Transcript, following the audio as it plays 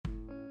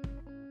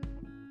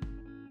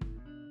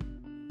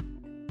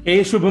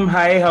Hey Shubham,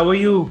 hi, how are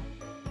you?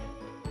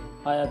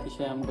 Hi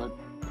Atishay, I'm good.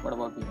 What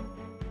about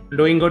you?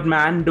 Doing good,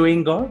 man,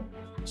 doing good.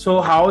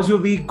 So, how's your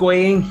week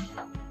going?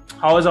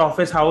 How's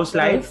office, how's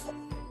life?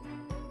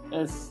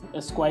 Yes,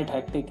 it's quite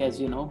hectic as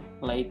you know.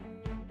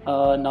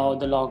 Now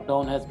the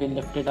lockdown has been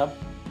lifted up,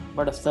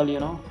 but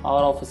still,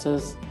 our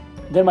offices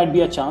there might be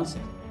a chance,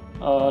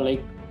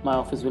 like my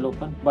office will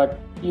open. But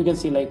you can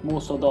see like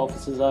most of the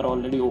offices are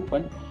already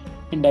open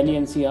in Delhi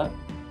NCR,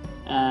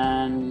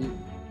 and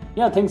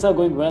yeah, things are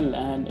going well.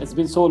 And it's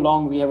been so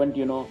long we haven't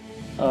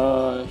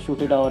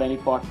shooted our any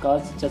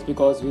podcasts just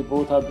because we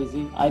both are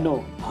busy. I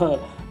know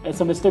it's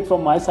a mistake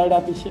from my side,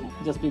 Atisha,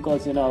 just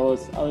because I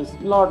was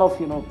lot of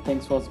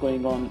things was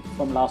going on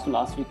from last to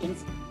last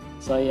weekends.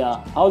 So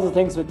yeah, how's the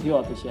things with you,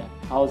 Atisha?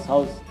 How's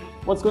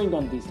what's going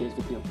on these days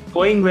with you?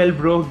 Going well,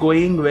 bro,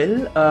 going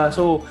well.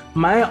 So,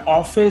 my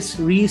office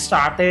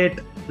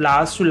restarted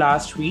last to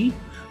last week.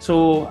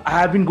 So, I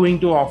have been going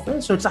to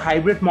office. So, it's a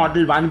hybrid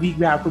model. 1 week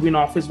we have to be in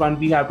office, 1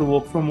 week we have to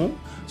work from home.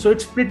 So,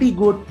 it's pretty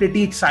good,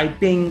 pretty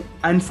exciting,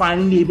 and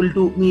finally able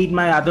to meet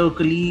my other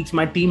colleagues,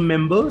 my team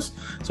members.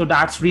 So,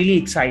 that's really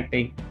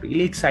exciting,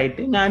 really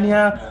exciting. And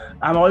yeah,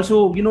 I'm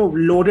also,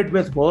 loaded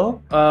with work.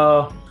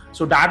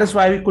 So that is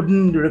why we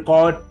couldn't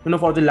record,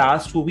 for the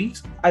last 2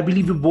 weeks. I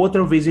believe we both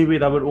are busy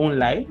with our own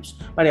lives.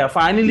 But yeah,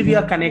 finally we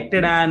are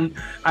connected and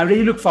I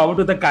really look forward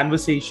to the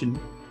conversation.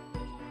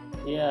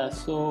 Yeah.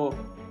 So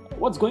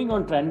what's going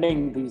on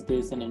trending these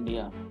days in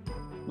India?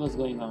 What's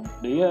going on?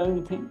 Do you have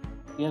anything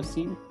you have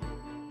seen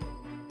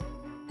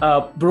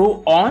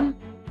Bro, on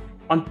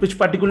which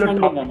particular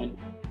trending? topic? I mean,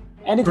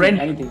 anything,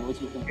 Trend. anything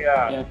which you can.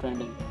 Yeah. Yeah,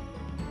 trending.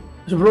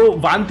 So, bro,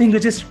 one thing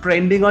which is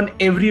trending on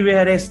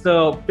everywhere is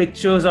the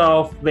pictures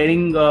of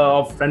wedding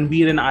of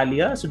Ranbir and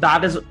Alia. So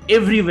that is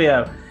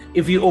everywhere.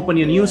 If you open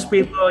your Yeah.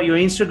 newspaper, your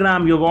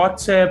Instagram, your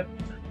WhatsApp,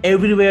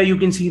 everywhere you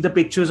can see the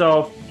pictures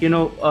of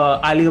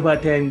Alia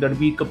Bhatt and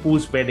Ranbir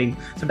Kapoor's wedding.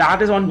 So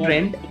that is on Yeah.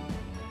 trend.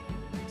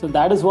 So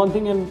that is one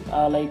thing, and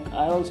like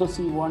I also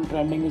see one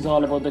trending is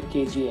all about the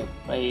KGF,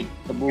 right?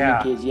 The movie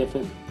Yeah. KGF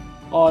is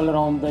all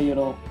around the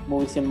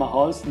movie cinema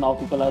halls. Now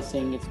people are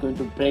saying it's going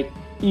to break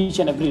each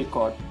and every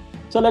record.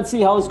 So let's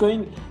see how it's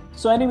going.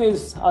 So,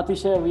 anyways,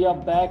 Atisha, we are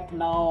back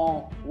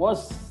now.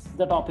 What's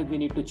the topic we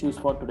need to choose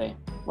for today?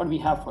 What we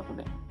have for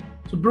today?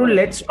 So, bro, What do you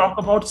let's think? talk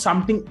about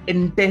something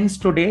intense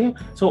today.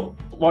 So,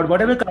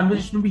 whatever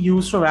conversation we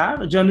used to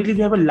have, generally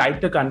we have a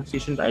lighter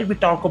conversation, right? We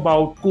talk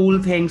about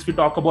cool things, we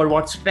talk about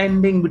what's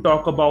trending, we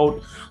talk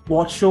about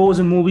what shows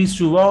and movies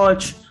to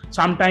watch.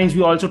 Sometimes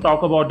we also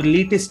talk about the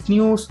latest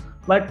news.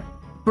 But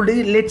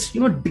today, let's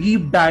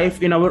deep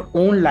dive in our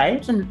own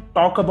lives and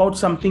talk about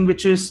something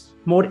which is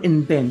more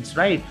intense,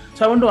 right?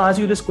 So, I want to ask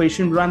you this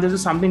question, Bro, and this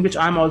is something which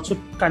I'm also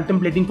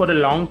contemplating for a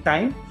long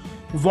time.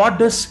 What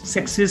does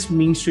success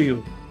means to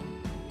you?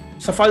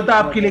 सफलता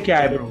Yeah, आपके लिए क्या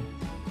है bro?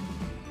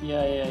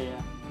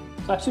 yeah.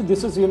 So actually,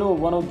 this is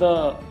one of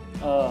the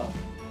uh,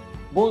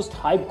 most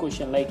hype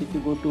question. Like if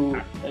you go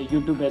to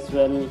YouTube as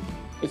well,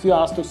 if you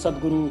ask to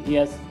Sadhguru, he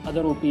has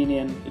other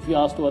opinion. If you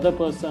ask to other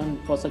person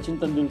for Sachin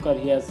Tendulkar,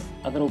 he has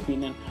other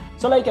opinion.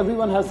 So like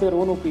everyone has their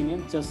own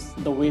opinion,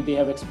 just the way they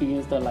have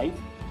experienced their life.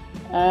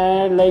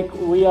 And like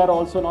we are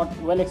also not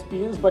well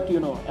experienced, but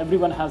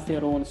everyone has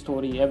their own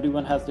story.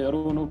 Everyone has their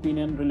own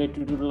opinion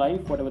related to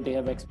life, whatever they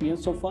have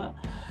experienced so far.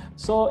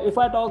 So if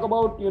I talk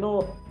about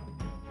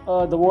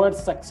the word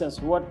success,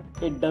 what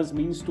it does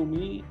means to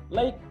me,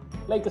 like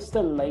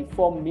still like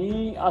for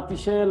me,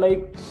 Atishay,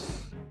 like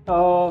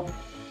uh,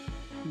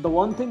 the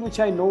one thing which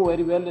I know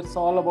very well, it's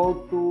all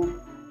about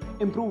to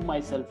improve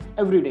myself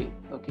every day.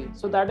 Okay,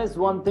 so that is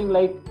one thing,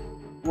 like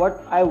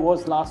what I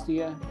was last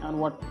year and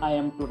what I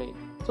am today.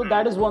 So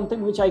that is one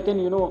thing which I can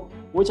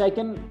which I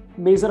can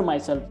measure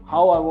myself,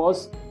 how I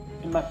was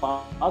in my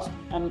past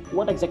and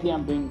what exactly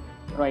I'm doing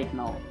right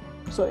now.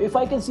 So if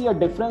I can see a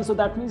difference, so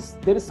that means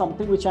there is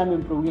something which I'm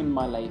improving in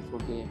my life.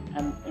 Okay,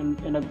 and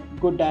in a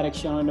good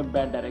direction or in a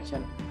bad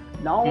direction.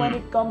 Now when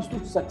it comes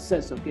to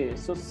success, okay,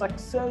 so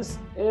success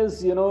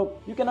is,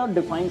 you cannot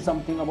define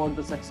something about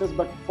the success,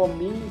 but for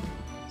me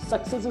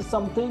success is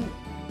something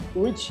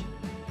which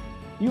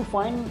you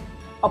find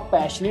a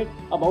passionate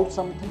about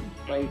something,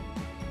 right,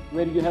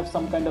 where you have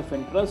some kind of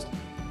interest,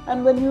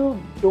 and when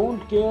you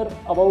don't care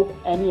about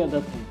any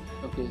other thing.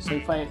 Okay, so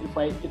if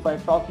I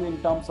talk you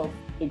in terms of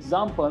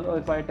example, or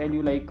if I tell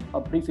you like a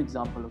brief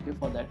example, okay,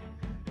 for that.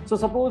 So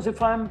suppose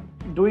if I'm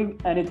doing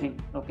anything,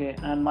 okay,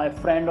 and my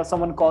friend or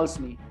someone calls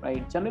me,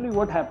 right? Generally,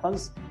 what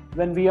happens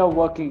when we are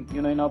working,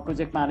 in our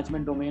project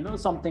management domain or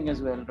something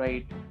as well,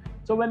 right?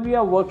 So when we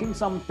are working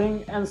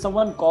something and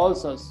someone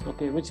calls us,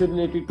 okay, which is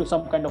related to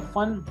some kind of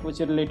fun,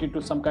 which is related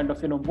to some kind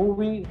of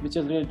movie, which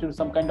is related to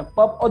some kind of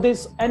pub, or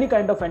there's any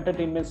kind of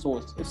entertainment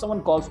source. If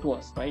someone calls to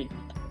us, right,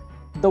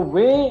 the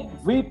way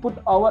we put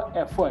our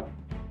effort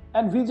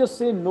and we just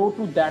say no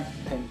to that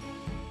thing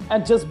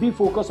and just be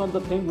focused on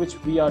the thing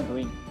which we are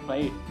doing,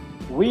 right?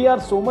 We are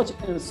so much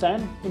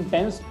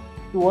intense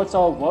towards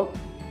our work.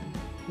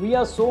 We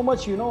are so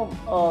much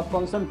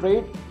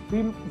concentrate.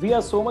 We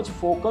are so much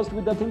focused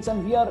with the things,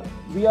 and we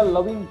are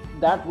loving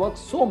that work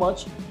so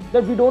much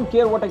that we don't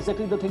care what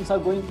exactly the things are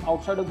going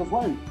outside of the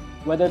world,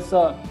 whether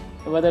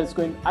it's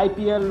going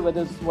IPL,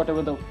 whether it's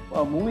whatever the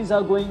movies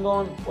are going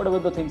on, whatever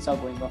the things are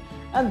going on.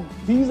 And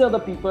these are the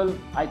people,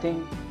 I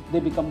think, they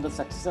become the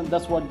success, and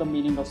that's what the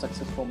meaning of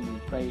success for me,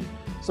 right?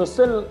 So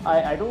still,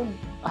 I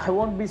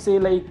won't be say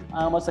like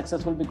I'm a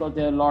successful because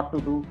there are a lot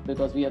to do,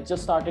 because we have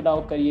just started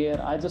our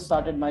career. I just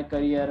started my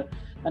career,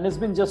 and it's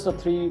been just a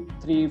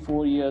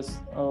 4 years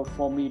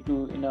for me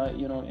to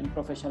in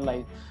professional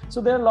life.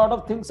 So there are a lot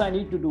of things I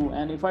need to do.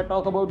 And if I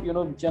talk about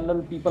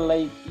general people,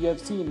 like you have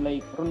seen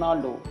like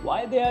Ronaldo,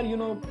 why they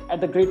are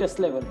at the greatest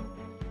level,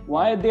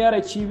 why they are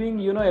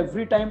achieving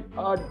every time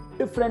a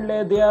different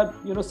level, they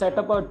are set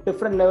up a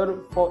different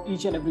level for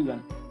each and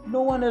everyone.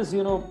 No one is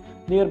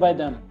nearby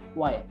them.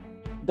 Why?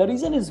 The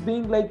reason is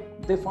being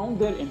like they found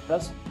their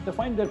interest, they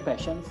find their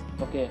passions,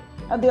 okay,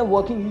 and they are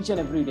working each and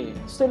every day.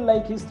 Still,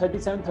 like he's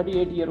 37,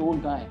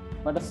 38-year-old guy,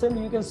 but still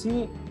you can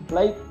see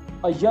like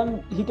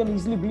he can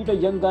easily beat a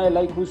young guy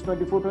like who's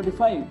 24,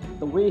 25.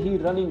 The way he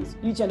running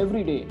each and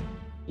every day,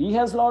 he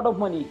has a lot of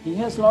money, he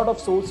has a lot of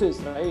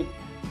sources, right?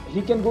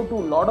 He can go to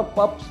a lot of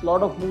pubs,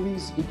 lot of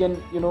movies, he can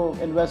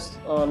invest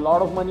a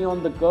lot of money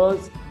on the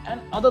girls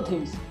and other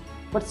things.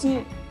 But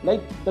see,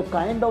 like the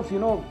kind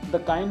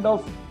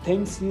of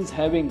things he's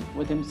having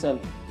with himself,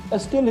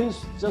 still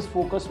he's just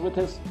focused with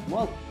his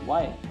work.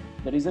 Why?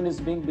 The reason is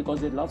being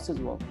because he loves his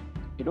work.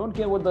 He don't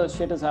care what the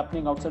shit is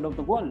happening outside of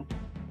the world.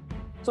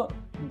 So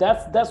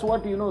that's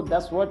what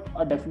that's what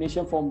a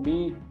definition for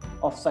me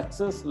of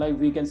success. Like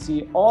we can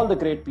see all the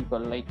great people,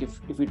 like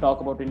if we talk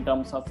about in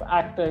terms of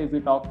actor, if we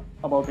talk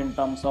about in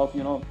terms of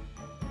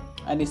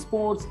any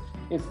sports,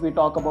 if we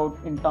talk about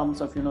in terms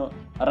of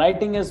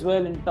writing as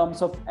well, in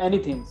terms of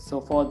anything.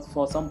 So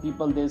for some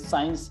people, there's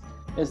science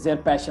is their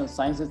passion,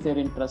 science is their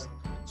interest.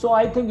 So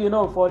I think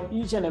for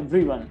each and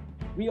everyone,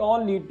 we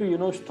all need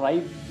to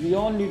strive, we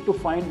all need to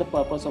find the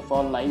purpose of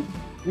our life,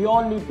 we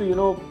all need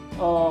to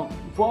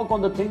work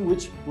on the thing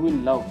which we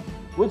love,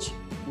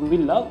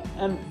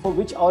 and for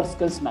which our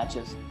skills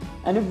matches.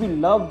 And if we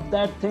love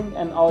that thing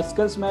and our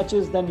skills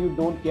matches, then you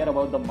don't care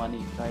about the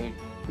money, right?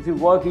 If you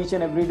work each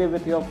and every day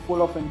with your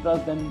full of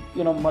interest, then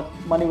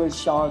money will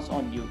showers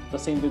on you. The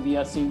same way we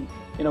are seeing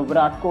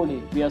Virat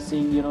Kohli, we are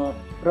seeing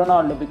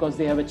Ronaldo, because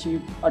they have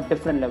achieved a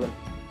different level.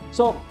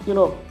 So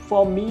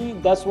for me,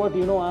 that's what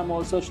I'm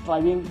also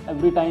striving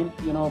every time.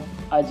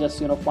 I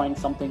just find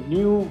something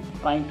new,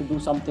 trying to do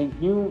something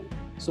new.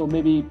 So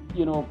maybe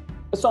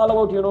it's all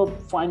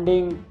about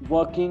finding,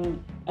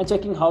 working, and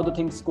checking how the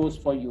things goes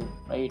for you,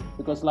 right?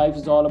 Because life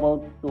is all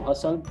about to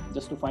hustle,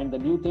 just to find the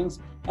new things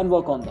and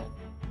work on them.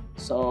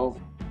 So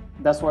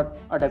that's what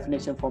a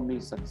definition for me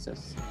is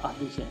success.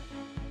 Abhishek.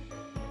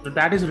 So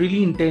that is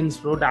really intense,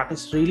 bro. That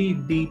is really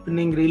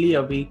deepening, really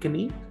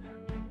awakening.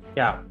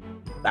 Yeah,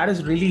 that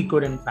is really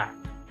good, in fact.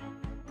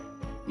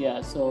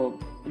 Yeah, so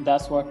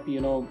that's what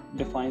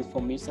defines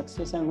for me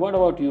success. And what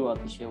about you,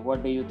 Atishay?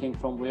 What do you think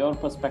from your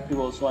perspective?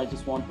 Also, I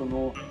just want to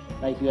know,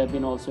 like you have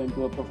been also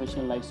into a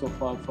professional life so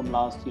far from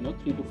last 3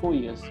 to 4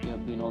 years. You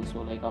have been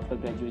also like after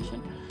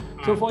graduation.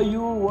 So for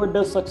you, what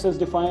does success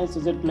defines?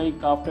 Is it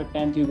like after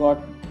 10th you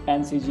got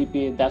 10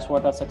 CGPA, that's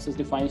what a success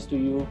defines to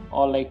you?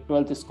 Or like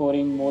 12th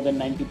scoring more than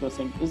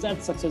 90%, is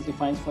that success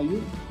defines for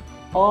you?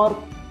 Or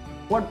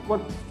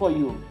what for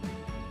you?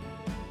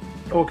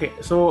 Okay,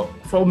 so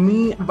for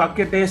me,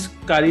 bucket is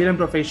career and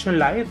professional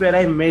life, where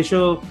I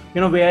measure,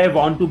 where I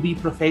want to be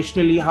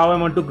professionally, how I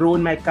want to grow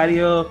in my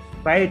career,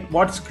 right?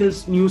 What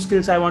skills, new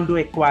skills I want to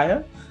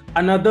acquire.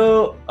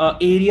 Another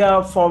area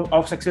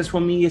of success for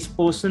me is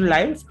personal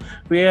life,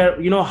 where,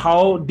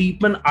 how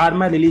deepen are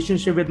my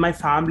relationship with my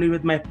family,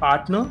 with my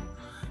partner.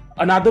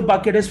 Another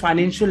bucket is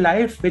financial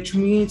life, which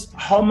means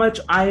how much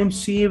I am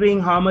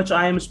saving, how much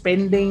I am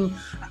spending.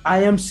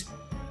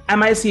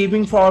 Am I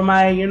saving for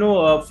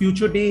my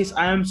future days?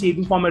 I am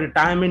saving for my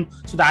retirement.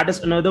 So that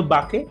is another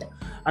bucket.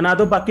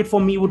 Another bucket for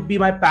me would be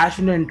my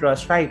passion and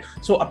interest, right?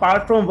 So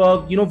apart from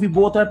work, we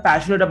both are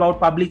passionate about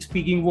public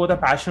speaking, both are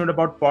passionate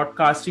about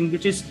podcasting,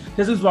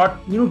 this is what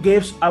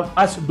gives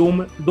us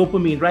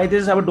dopamine, right?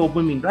 This is our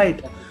dopamine,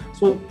 right?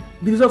 So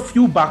these are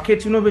few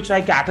buckets which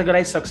I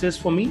categorize success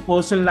for me: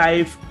 personal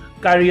life,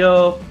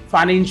 career,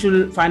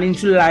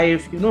 financial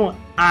life,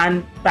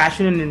 and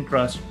passion and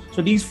interest.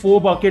 So these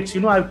 4 buckets,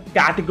 I've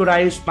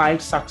categorized my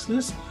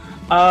success.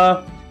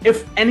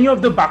 If any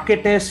of the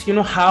bucket is,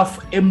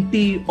 half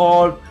empty,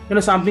 or,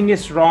 something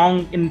is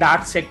wrong in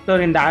that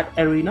sector, in that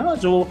arena,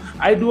 so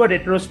I do a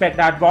retrospect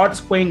at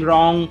what's going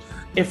wrong.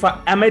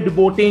 Am I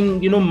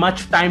devoting,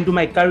 much time to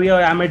my career?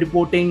 Am I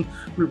devoting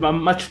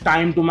much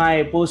time to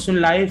my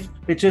personal life,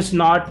 which is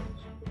not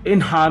in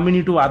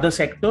harmony to other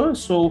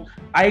sectors? So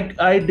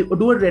I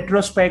do a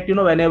retrospect,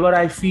 whenever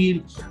I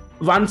feel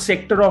one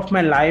sector of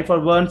my life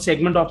or one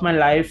segment of my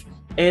life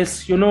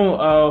is,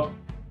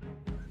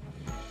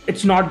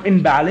 it's not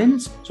in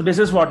balance. So this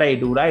is what I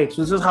do, right?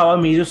 So this is how I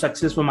measure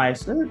success for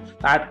myself,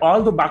 that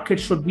all the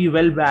buckets should be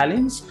well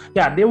balanced.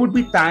 Yeah, there would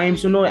be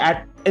times,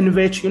 in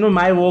which,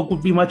 my work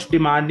would be much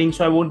demanding,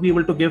 so I won't be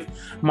able to give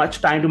much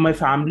time to my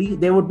family.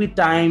 There would be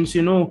times,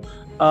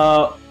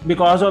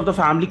 because of the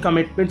family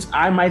commitments,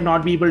 I might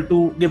not be able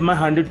to give my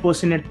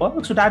 100% at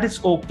work. So that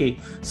is okay.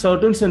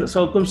 Certain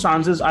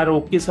circumstances are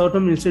okay,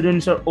 certain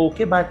incidents are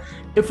okay, but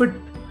if it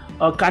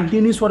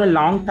continues for a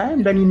long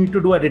time, then you need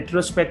to do a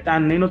retrospect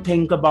and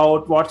think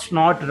about what's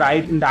not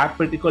right in that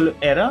particular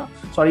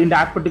in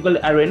that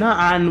particular arena,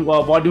 and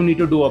what you need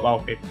to do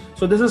about it.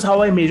 So this is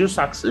how I measure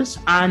success.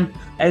 And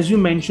as you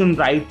mentioned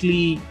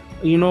rightly,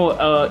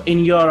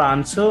 in your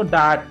answer,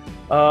 that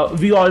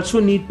we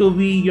also need to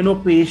be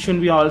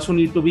patient, we also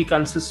need to be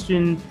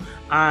consistent,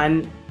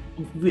 and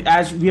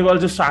as we have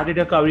also started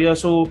a career,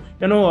 so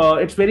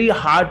it's very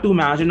hard to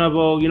imagine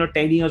about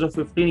 10 years or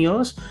 15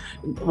 years.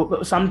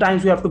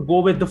 Sometimes we have to go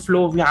with the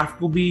flow, we have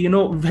to be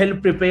well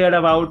prepared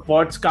about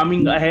what's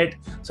coming ahead.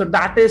 So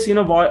that is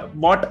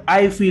what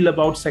I feel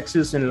about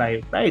success in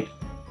life, right?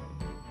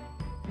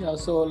 Yeah,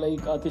 so like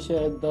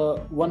Atishay, the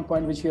one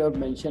point which you have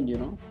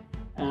mentioned,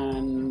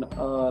 and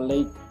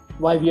like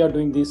why we are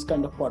doing this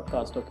kind of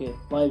podcast, okay,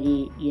 why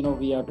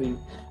we are doing,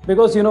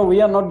 because we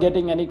are not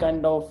getting any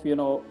kind of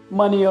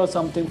money or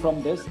something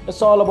from this.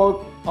 It's all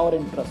about our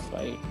interest,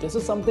 right? This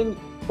is something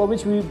for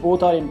which we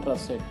both are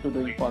interested to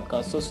doing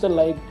podcast. So still,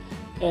 like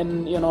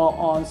in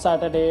on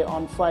Saturday,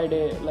 on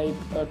Friday, like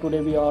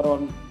today we are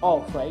on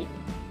off, right?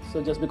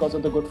 So just because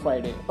of the Good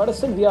Friday, but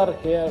still we are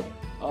here,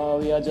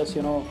 we are just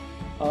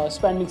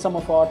spending some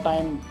of our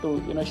time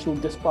to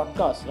shoot this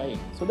podcast, right?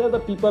 So there are the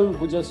people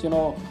who just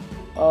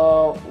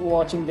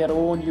watching their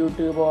own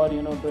YouTube or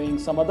doing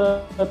some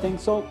other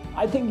things. So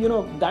I think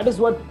that is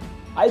what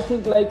I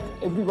think, like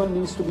everyone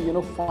needs to be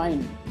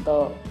find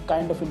the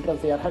kind of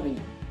interest they are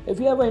having. If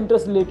you have an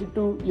interest related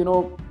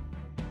to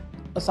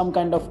some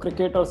kind of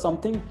cricket or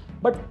something,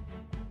 but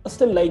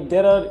still, like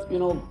there are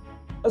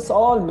it's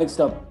all mixed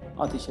up,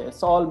 Atishay,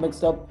 it's all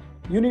mixed up.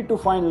 You need to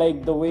find,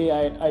 like the way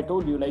I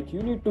told you, like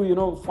you need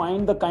to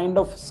find the kind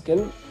of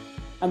skill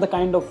and the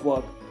kind of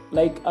work.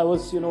 Like I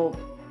was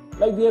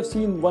like we have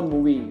seen one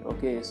movie,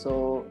 okay,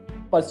 so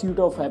Pursuit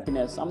of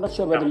Happiness. I'm not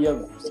sure whether you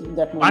have seen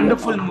that movie.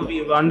 Wonderful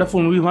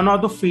movie. One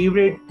of the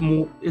favorite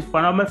is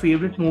one of my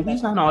favorite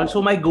movies, and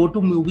also my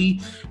go-to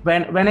movie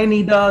when I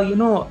need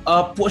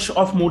a push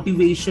of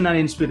motivation and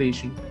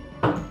inspiration.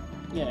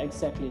 Yeah,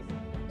 exactly.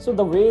 So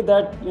the way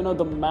that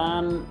the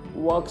man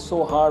works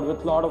so hard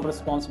with a lot of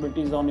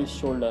responsibilities on his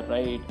shoulder,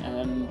 right,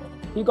 and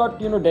he got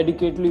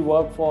dedicatedly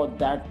work for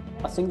that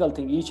a single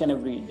thing each and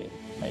every day,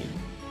 right?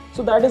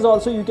 So that is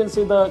also, you can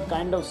say, the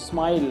kind of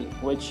smile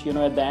which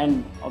at the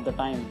end of the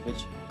time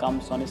which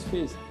comes on his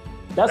face.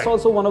 That's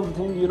also one of the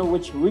things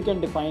which we can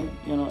define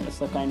as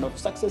the kind of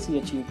success he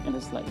achieved in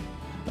his life,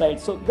 right?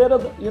 So there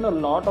are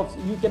lot of,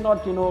 you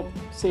cannot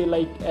say,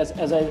 like as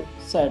I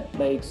said,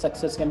 like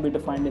success can be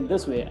defined in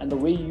this way, and the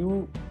way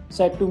you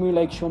said to me,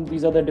 like Shom,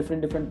 these are the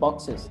different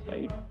boxes,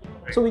 right?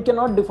 So we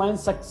cannot define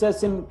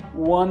success in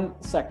one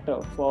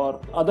sector. For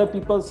other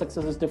people,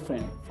 success is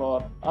different.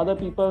 For other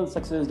people,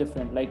 success is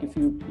different. Like if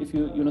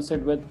you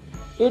sit with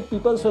 8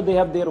 people, so they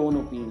have their own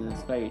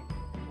opinions, right?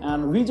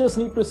 And we just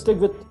need to stick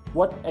with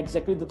what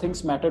exactly the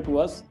things matter to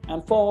us,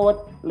 and for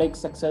what, like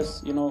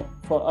success,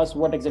 for us,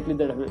 what exactly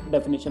the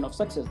definition of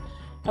success.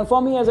 And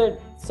for me, as I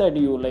said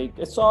to you, like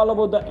it's all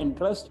about the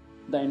interest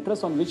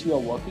on which you are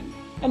working,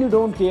 and you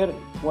don't care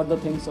what the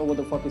things over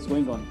the fuck is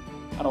going on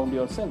around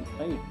yourself,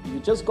 right? You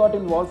just got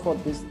involved for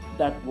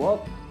that work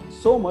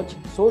so much,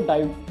 so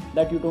dived,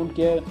 that you don't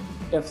care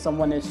if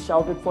someone is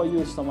shouted for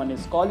you, if someone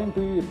is calling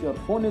to you, if your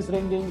phone is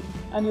ringing,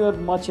 and you're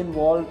much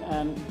involved,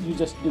 and you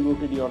just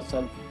devoted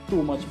yourself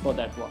too much for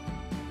that work.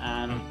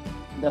 And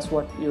that's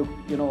what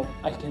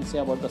I can say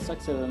about the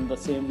success. And the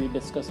same we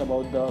discuss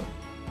about the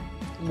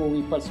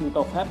movie Pursuit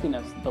of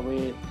Happiness, the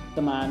way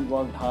the man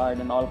worked hard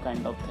and all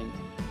kind of things.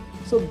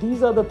 So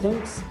these are the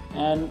things.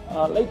 And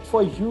like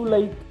for you,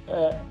 like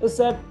is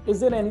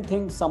there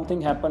anything, something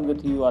happened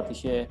with you,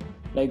 Atishay,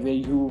 like where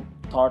you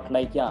thought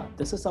like, yeah,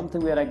 this is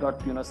something where I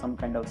got some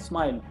kind of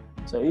smile?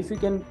 So if you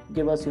can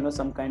give us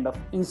some kind of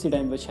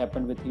incident which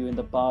happened with you in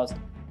the past,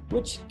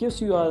 which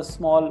gives you a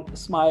small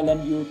smile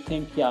and you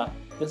think, yeah,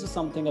 this is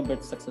something a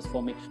bit success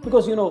for me.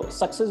 Because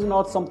success is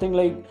not something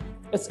like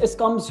it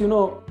comes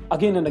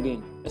again and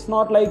again. It's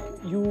not like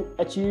you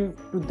achieve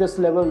to this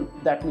level,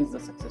 that means the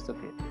success,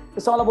 okay?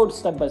 It's all about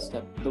step by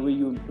step, the way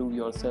you improve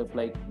yourself.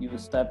 Like you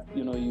step,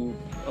 you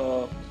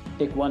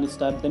take one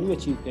step, then you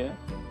achieve here,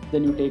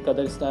 then you take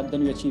other step,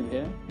 then you achieve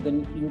here,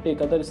 then you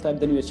take other step,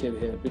 then you achieve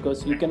here,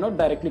 because you cannot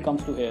directly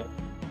comes to here,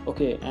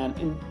 okay? And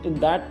in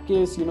that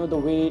case, the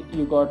way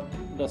you got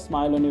the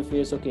smile on your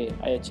face, okay,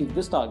 I achieved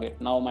this target,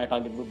 now my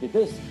target would be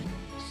this.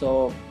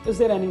 So is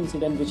there any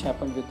incident which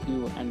happened with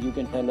you, and you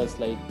can tell us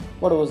like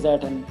what was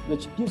that, and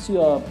which gives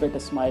you a bit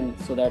of smile,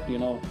 so that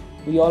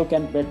we all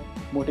can get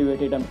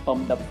motivated and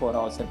pumped up for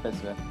ourselves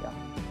as well?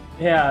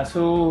 Yeah,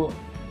 so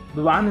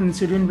the one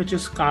incident which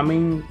is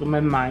coming to my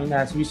mind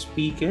as we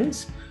speak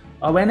is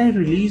when I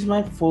released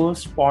my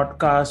first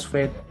podcast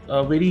with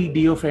a very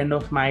dear friend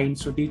of mine,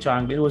 Suti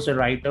Changle, who was a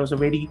writer, was a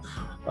very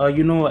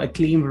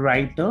acclaimed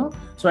writer.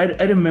 So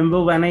I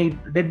remember when I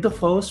did the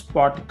first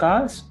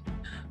podcast,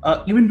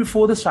 even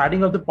before the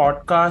starting of the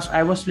podcast,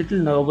 I was a little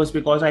nervous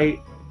because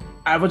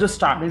I was just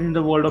started in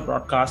the world of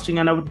broadcasting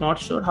and I was not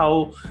sure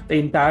how the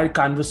entire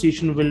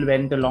conversation will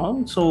went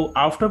along. So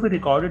after we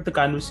recorded the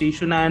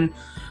conversation and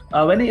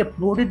when I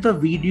uploaded the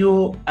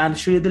video and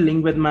shared the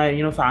link with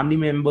my family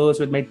members,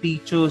 with my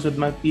teachers, with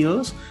my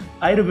peers,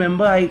 I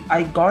remember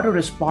I got a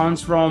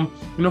response from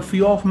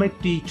few of my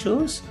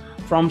teachers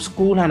from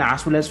school and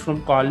as well as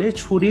from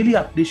college who really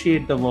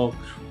appreciate the work,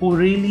 who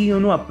really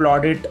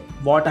applauded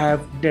what I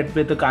have did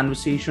with the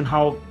conversation,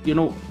 how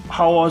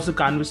was the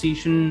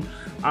conversation,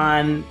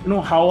 and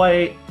how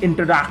I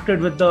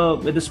interacted with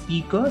the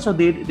speaker. So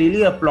they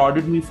really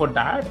applauded me for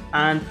that,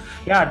 and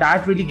yeah,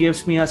 that really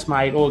gives me a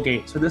smile.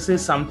 Okay, so this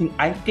is something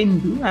I can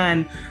do,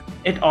 and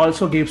it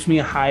also gives me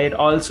a high. It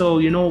also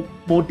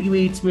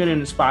motivates me and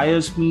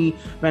inspires me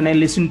when I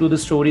listen to the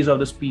stories of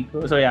the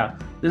speaker. So yeah,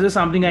 this is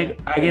something I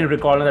can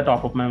recall on the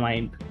top of my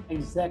mind.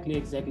 Exactly,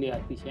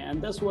 Atish.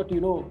 And that's what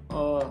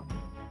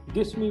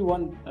gives me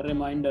one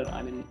reminder.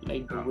 I mean,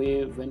 like the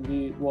way when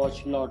we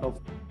watch a lot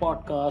of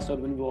podcasts or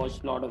when we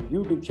watch a lot of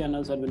YouTube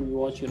channels or when we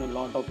watch a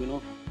lot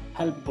of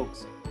help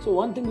books. So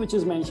one thing which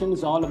is mentioned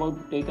is all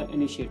about take an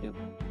initiative.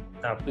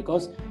 Yeah.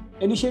 Because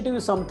initiative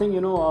is something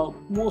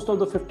most of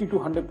the 50 to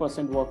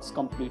 100% works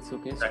completes.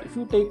 Okay, so if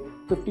you take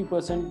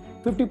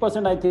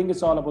 50%, I think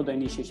it's all about the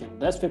initiation.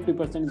 Rest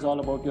 50% is all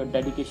about your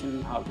dedication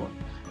and hard work.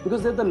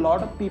 Because there's a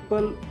lot of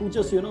people who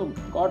just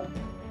got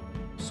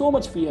so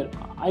much fear.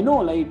 I know,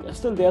 like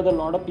still there are a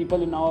lot of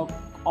people in our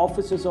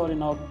offices or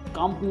in our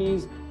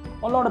companies,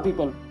 a lot of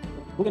people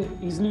who can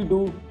easily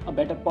do a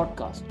better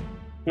podcast,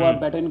 who are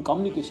better in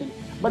communication,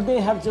 but they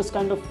have just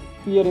kind of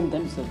fear in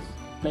themselves,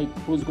 like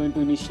who's going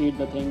to initiate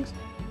the things,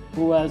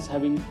 who is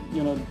having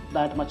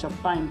that much of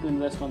time to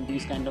invest on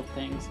these kind of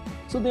things.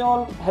 So they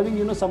all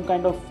having some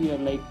kind of fear,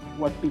 like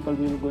what people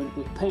will going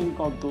to think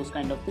of those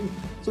kind of things.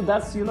 So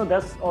that's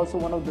that's also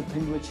one of the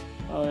things which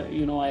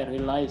I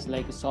realized,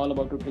 like it's all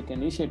about to take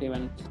initiative,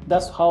 and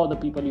that's how the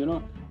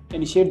people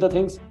initiate the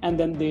things and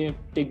then they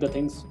take the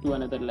things to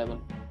another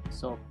level.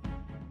 So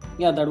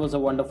yeah, that was a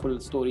wonderful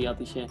story,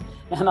 Atish.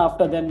 And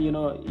after then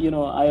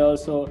I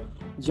also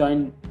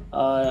joined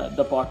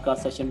the podcast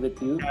session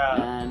with you.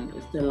 And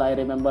still I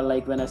remember,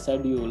 like when I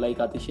said you, like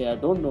Atish, I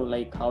don't know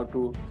like how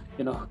to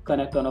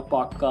connect on a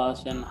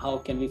podcast and how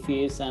can we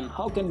face and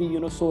how can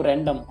we so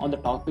random on the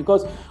talk,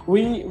 because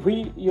we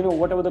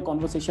whatever the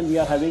conversation we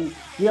are having,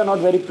 we are not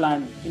very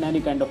planned in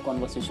any kind of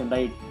conversation,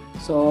 right?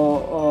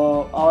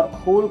 So our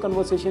whole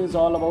conversation is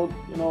all about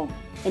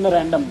in a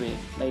random way,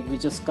 like we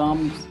just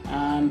come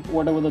and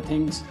whatever the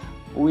things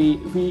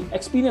we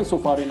experience so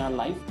far in our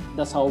life,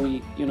 that's how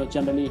we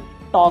generally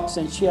talks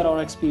and share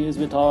our experience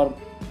with our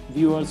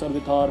viewers or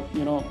with our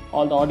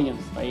all the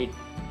audience, right?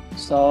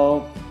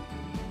 So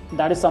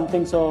that is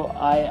something. So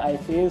I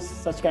face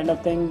such kind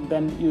of thing,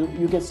 then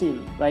you can see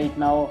right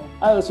now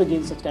I also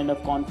gain such kind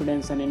of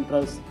confidence and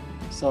interest.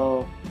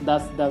 So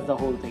that's the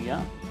whole thing.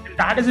 Yeah,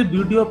 that is the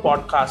beauty of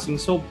podcasting.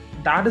 So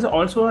that is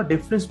also a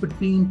difference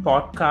between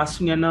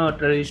podcasting and a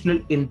traditional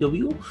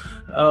interview.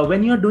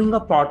 When you're doing a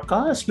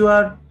podcast, you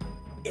are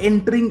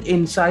entering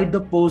inside the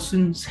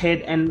person's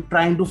head and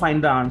trying to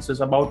find the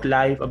answers about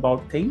life,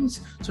 about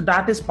things. So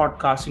that is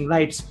podcasting,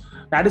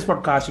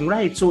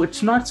 right? So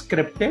it's not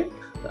scripted.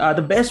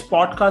 The best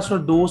podcasts are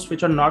those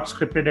which are not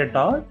scripted at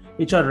all,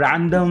 which are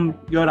random.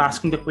 You're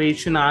asking the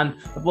question and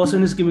the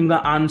person is giving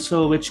the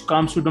answer which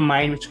comes to the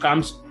mind, which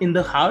comes in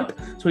the heart.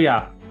 So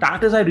yeah,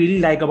 that is I really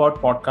like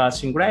about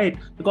podcasting, right?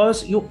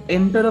 Because you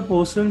enter a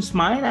person's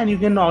mind and you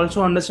can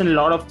also understand a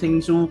lot of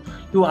things. You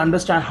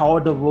understand how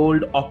the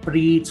world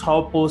operates,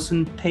 how a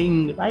person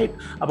thinks, right?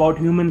 About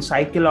human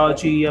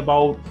psychology,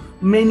 about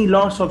many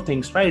lots of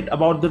things, right?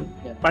 About the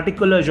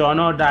particular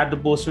genre that the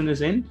person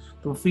is in,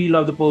 the field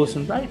of the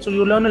person, right? So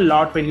you learn a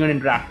lot when you're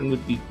interacting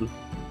with people.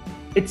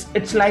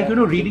 It's like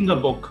reading a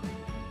book.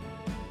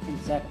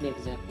 Exactly,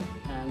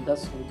 and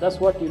that's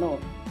what you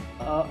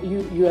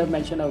have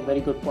mentioned a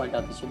very good point,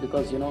 Atish,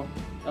 because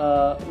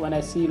when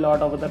I see a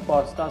lot of other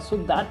podcasts, so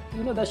that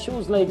that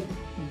shows like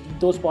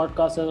those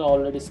podcasts are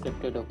already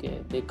scripted.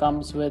 Okay, they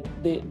comes with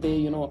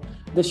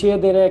they share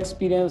their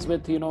experience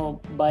with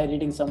by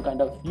reading some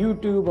kind of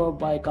YouTube or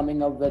by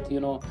coming up with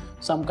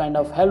some kind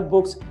of help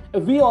books.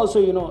 We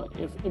also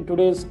if in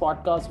today's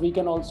podcast we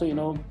can also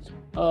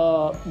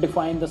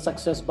define the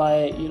success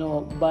by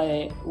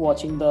by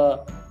watching the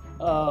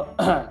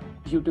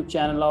YouTube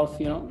channel of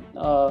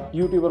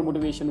YouTuber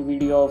motivation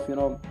video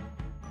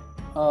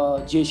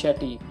of Jay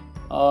Shetty,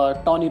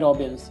 Tony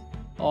Robbins,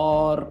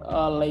 or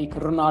like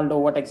Ronaldo,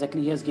 what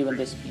exactly he has given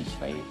this speech,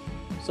 right?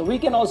 So we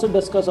can also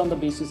discuss on the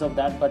basis of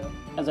that. But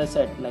as I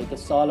said, like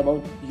it's all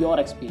about your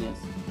experience.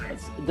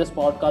 This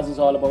podcast is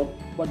all about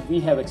what we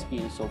have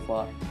experienced so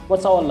far,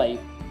 what's our life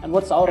and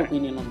what's our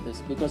opinion on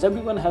this, because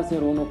everyone has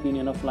their own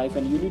opinion of life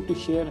and you need to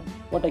share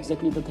what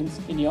exactly the things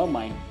in your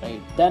mind, right?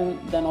 Then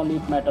only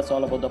it matters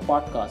all about the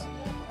podcast.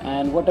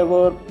 And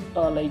whatever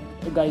like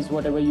guys,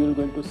 whatever you're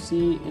going to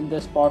see in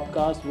this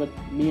podcast with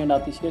me and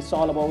Atish, it's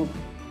all about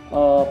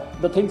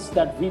the things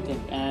that we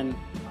think and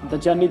the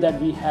journey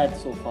that we had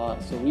so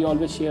far. So we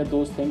always share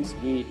those things.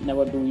 We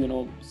never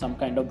do some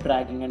kind of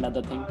bragging and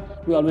other thing.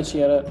 We always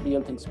share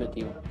real things with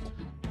you.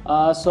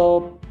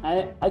 So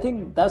I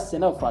think that's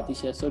enough,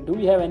 Atisha. So do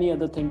we have any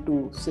other thing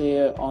to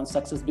say on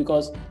success?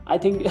 Because I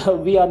think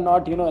we are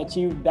not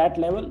achieved that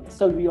level.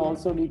 So we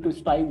also need to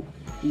strive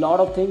a lot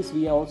of things.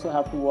 We also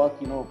have to work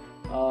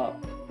a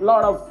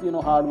lot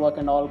of hard work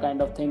and all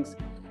kind of things.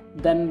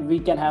 Then we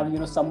can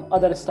have some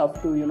other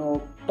stuff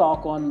to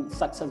talk on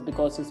success,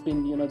 because it's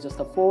been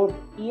just a 4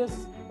 years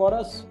for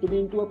us to be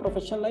into a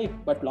professional life,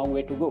 but long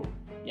way to go.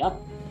 Yeah,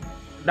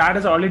 that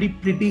is already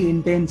pretty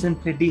intense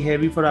and pretty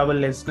heavy for our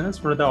listeners,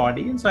 for the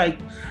audience. So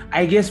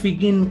I guess we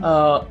can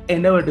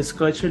end our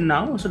discussion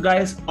now. So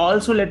guys,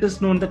 also let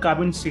us know in the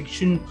comment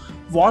section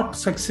what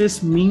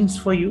success means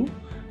for you.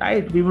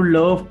 Right, we would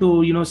love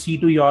to see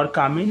to your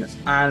comments,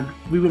 and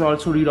we will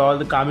also read all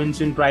the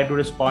comments and try to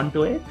respond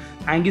to it.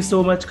 Thank you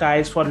so much,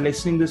 guys, for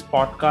listening this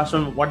podcast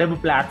on whatever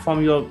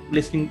platform you're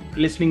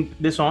listening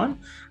this on,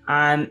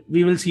 and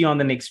we will see you on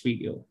the next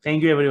video.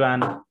 Thank you,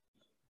 everyone.